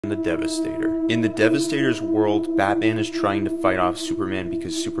The Devastator. In the Devastator's world, Batman is trying to fight off Superman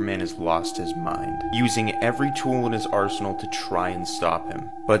because Superman has lost his mind, using every tool in his arsenal to try and stop him.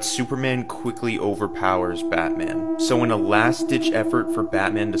 But Superman quickly overpowers Batman. So in a last-ditch effort for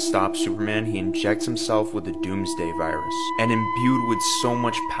Batman to stop Superman, he injects himself with the Doomsday virus. And imbued with so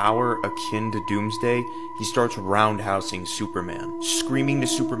much power akin to Doomsday, he starts roundhousing Superman, screaming to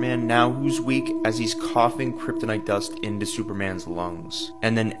Superman, "Now who's weak?" as he's coughing kryptonite dust into Superman's lungs,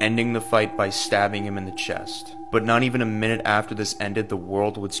 and then ending the fight by stabbing him in the chest. But not even a minute after this ended, the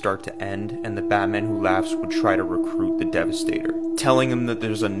world would start to end, and the Batman Who Laughs would try to recruit the Devastator, telling him that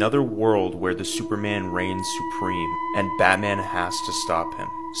there's another world where the Superman reigns supreme, and Batman has to stop him.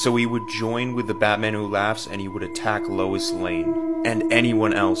 So he would join with the Batman Who Laughs, and he would attack Lois Lane, and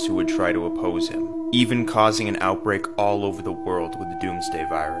anyone else who would try to oppose him, even causing an outbreak all over the world with the Doomsday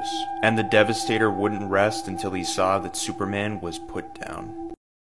virus. And the Devastator wouldn't rest until he saw that Superman was put down.